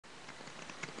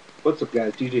What's up,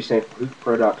 guys? DJ Sam from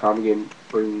couldnt.com again,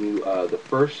 bringing you the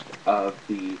first of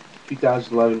the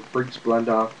 2011 Freaks Blend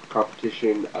Off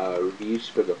competition reviews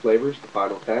for the flavors, the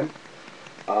final 10.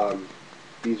 Um,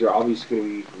 these are obviously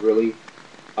going to be really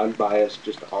unbiased,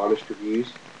 just honest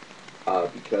reviews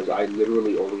because I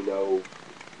literally only know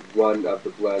one of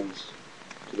the blends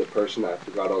to the person. I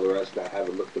forgot all the rest, and I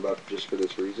haven't looked them up just for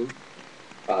this reason.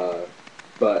 Uh,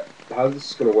 but how this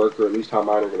is going to work, or at least how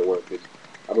mine are going to work, is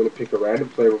I'm going to pick a random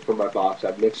flavor from my box.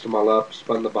 I've mixed them all up,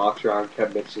 spun the box around,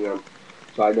 kept mixing them,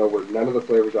 so I know where none of the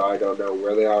flavors are. I don't know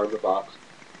where they are in the box.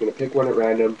 I'm going to pick one at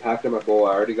random, pack it in my bowl.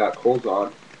 I already got coals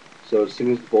on, so as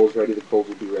soon as the bowl's ready, the coals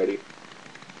will be ready.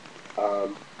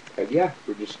 And yeah,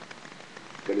 we're just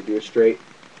going to do a straight,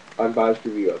 unbiased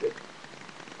review of it.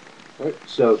 Alright,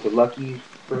 so the lucky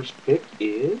first pick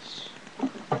is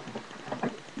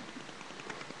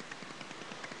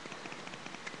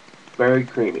very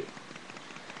creamy.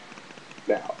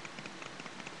 Now,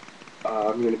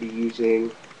 I'm going to be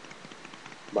using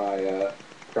my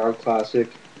Crown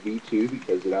Classic V2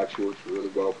 because it actually works really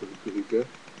well for the hookah.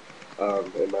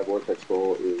 And my Vortex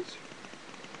bowl is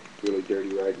really dirty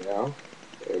right now.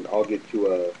 And I'll get to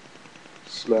a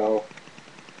smell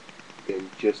in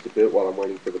just a bit while I'm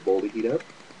waiting for the bowl to heat up.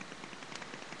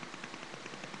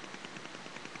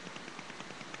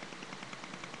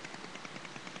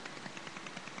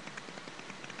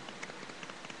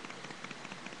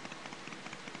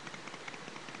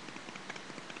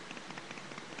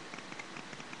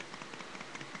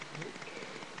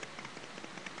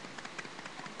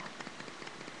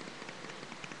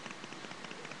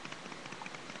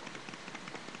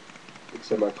 Like I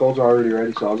said, my coals are already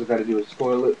ready, so all I've got to do is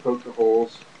foil it, poke the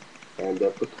holes, and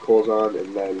put the coals on,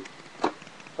 and then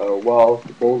while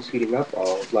the bowl's heating up,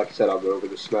 like I said, I'll go over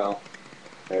the smell.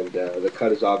 And the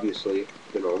cut is obviously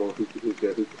the normal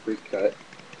hookah freak cut.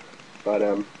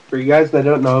 But for you guys that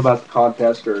don't know about the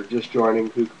contest or just joining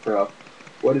Hookah Pro,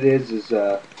 what it is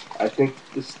I think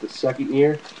this is the second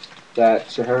year that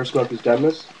Sahara Smoke has done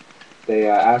this. They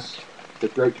asked the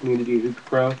great community of Hookah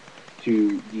Pro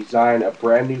to design a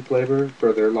brand new flavor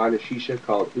for their line of shisha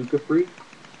called Hookah Free,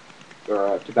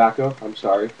 or tobacco, I'm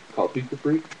sorry, called Hookah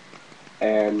Free.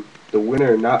 And the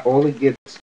winner not only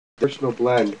gets personal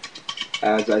blend,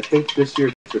 as I think this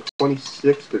year it's the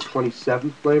 26th or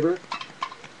 27th flavor,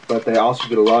 but they also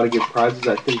get a lot of good prizes.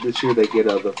 I think this year they get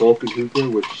the Vulcan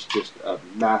Hookah, which is just a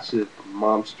massive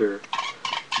monster,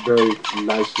 very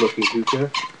nice looking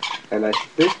hookah. And I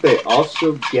think they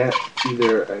also get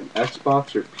either an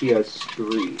Xbox or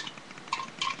PS3.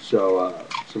 So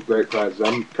some great prizes.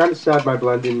 I'm kind of sad my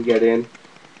blend didn't get in,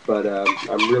 but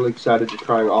I'm really excited to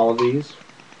trying all of these.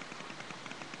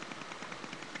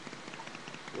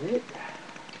 Right.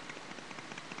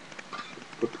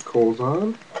 Put the coals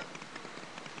on.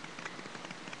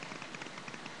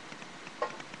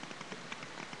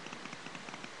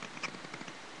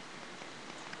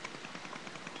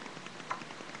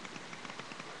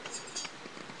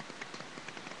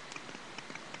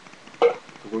 The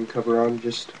wind cover on,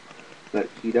 just let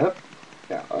it heat up.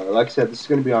 Yeah, like I said, this is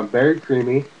going to be on Berry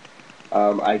Creamy.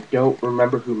 I don't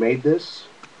remember who made this,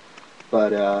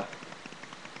 but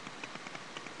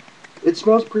it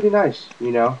smells pretty nice,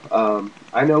 you know.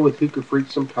 I know with Hookah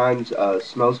Freaks sometimes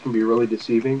smells can be really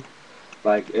deceiving.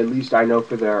 Like, at least I know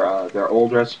for their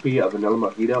old recipe of vanilla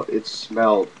mojito, it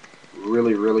smelled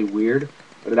really, really weird,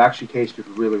 but it actually tasted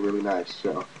really, really nice.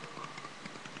 So,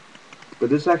 but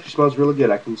this actually smells really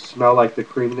good. I can smell like the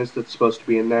creaminess that's supposed to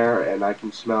be in there, and I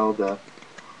can smell the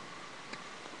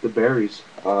berries.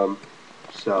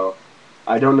 So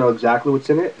I don't know exactly what's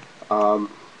in it.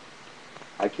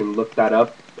 I can look that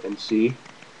up and see.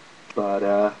 But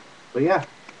yeah,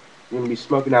 I'm gonna be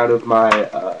smoking out of my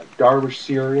Darwish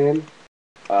Syrian.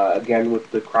 Again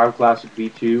with the Crown Classic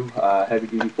V2 heavy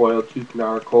duty foil, 2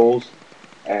 Canara coals,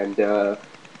 and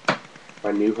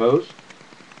my new hose.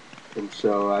 And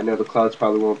so I know the clouds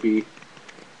probably won't be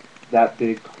that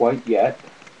big quite yet,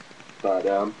 but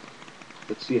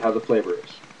let's see how the flavor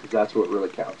is, because that's what really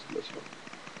counts in this one.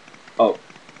 Oh,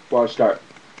 before I start,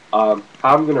 how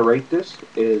I'm going to rate this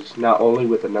is not only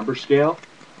with a number scale,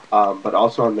 but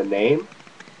also on the name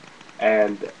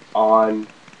and on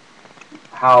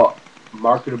how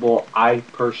marketable I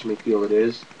personally feel it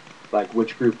is. Like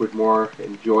which group would more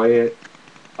enjoy it,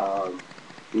 um,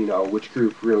 you know, which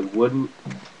group really wouldn't.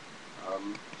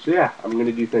 So yeah, I'm going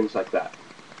to do things like that.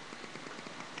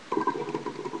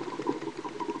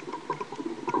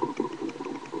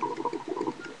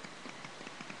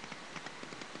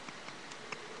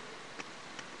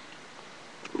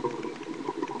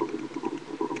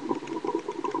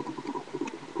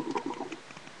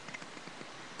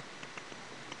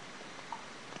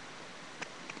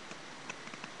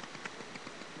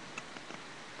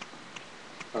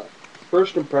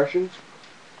 first impressions,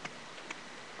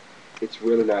 it's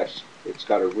really nice. It's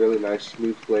got a really nice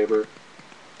smooth flavor.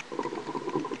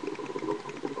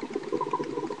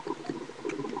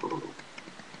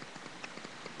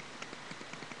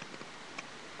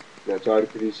 And it's already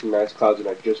producing nice clouds, and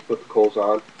I just put the coals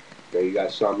on. You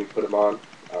guys saw me put them on.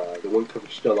 The wind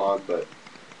cover's still on, but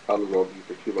probably won't be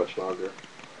for too much longer.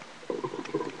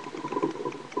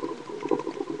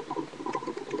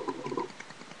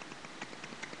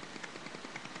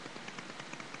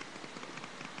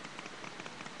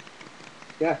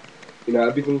 Yeah,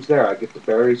 everything's there. I get the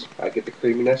berries, I get the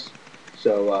creaminess.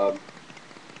 So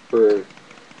for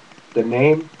the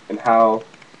name and how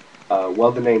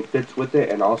well the name fits with it,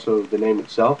 and also the name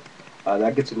itself,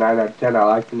 that gets a 9 out of 10. I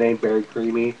like the name, very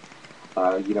creamy.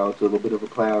 It's a little bit of a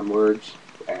play on words,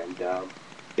 and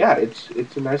yeah, it's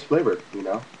a nice flavor.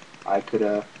 I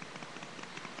could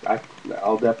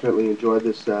I'll definitely enjoy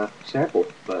this sample,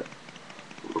 but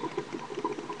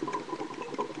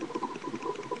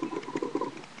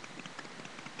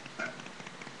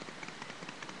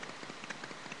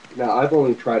now I've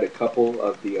only tried a couple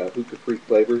of the hookah free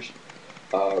flavors.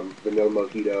 Vanilla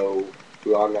Mojito,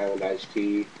 Long Island Iced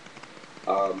Tea,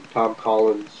 Tom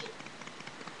Collins,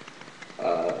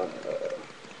 uh,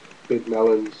 Big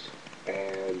Melons,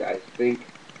 and I think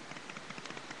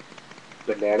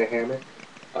Banana Hammock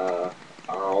are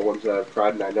all ones that I've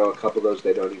tried, and I know a couple of those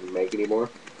they don't even make anymore,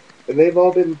 and they've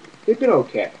been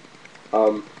okay.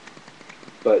 Um,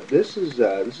 but this is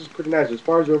pretty nice as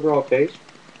far as overall taste.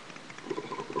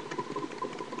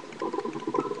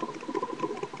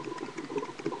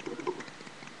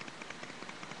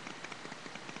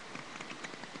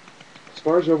 As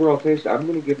far as overall taste, I'm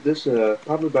going to give this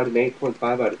probably about an 8.5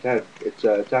 out of 10.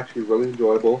 It's actually really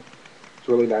enjoyable. It's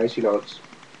really nice.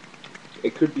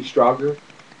 It could be stronger,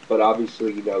 but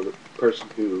obviously, the person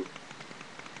who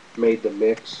made the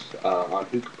mix on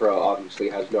Hookah Pro obviously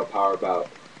has no power about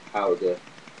how the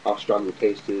how strong the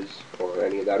taste is or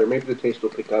any of that, or maybe the taste will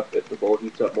pick up if the bowl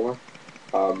heats up more.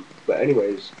 But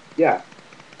anyways, yeah.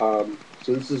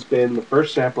 So this has been the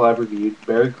first sample I've reviewed,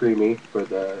 very creamy for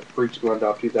the Freaks Blend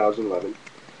Off 2011.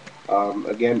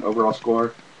 Again, overall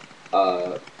score,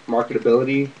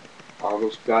 marketability,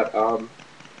 almost got.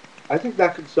 I think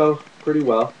that could sell pretty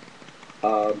well.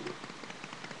 Um,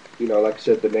 like I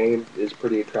said, the name is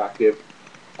pretty attractive,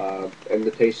 and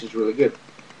the taste is really good.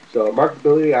 So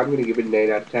marketability, I'm going to give it an 8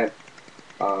 out of 10.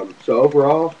 So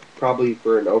overall, probably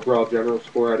for an overall general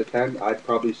score out of 10, I'd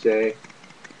probably say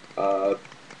uh,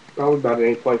 probably about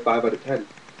an 8.5 out of 10.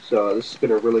 So this has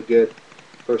been a really good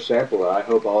first sample. I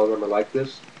hope all of them are like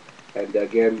this. And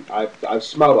again, I've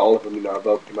smelled all of them. I've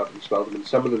opened them up and smelled them, and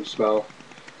some of them smell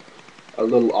a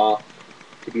little off,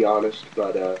 to be honest.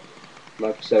 But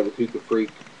like I said, with Hookah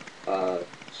Freak, uh,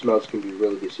 smells can be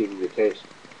really deceiving to taste.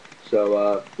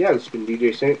 So yeah, this has been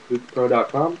DJ Saint,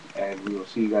 HookahPro.com, and we will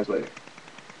see you guys later.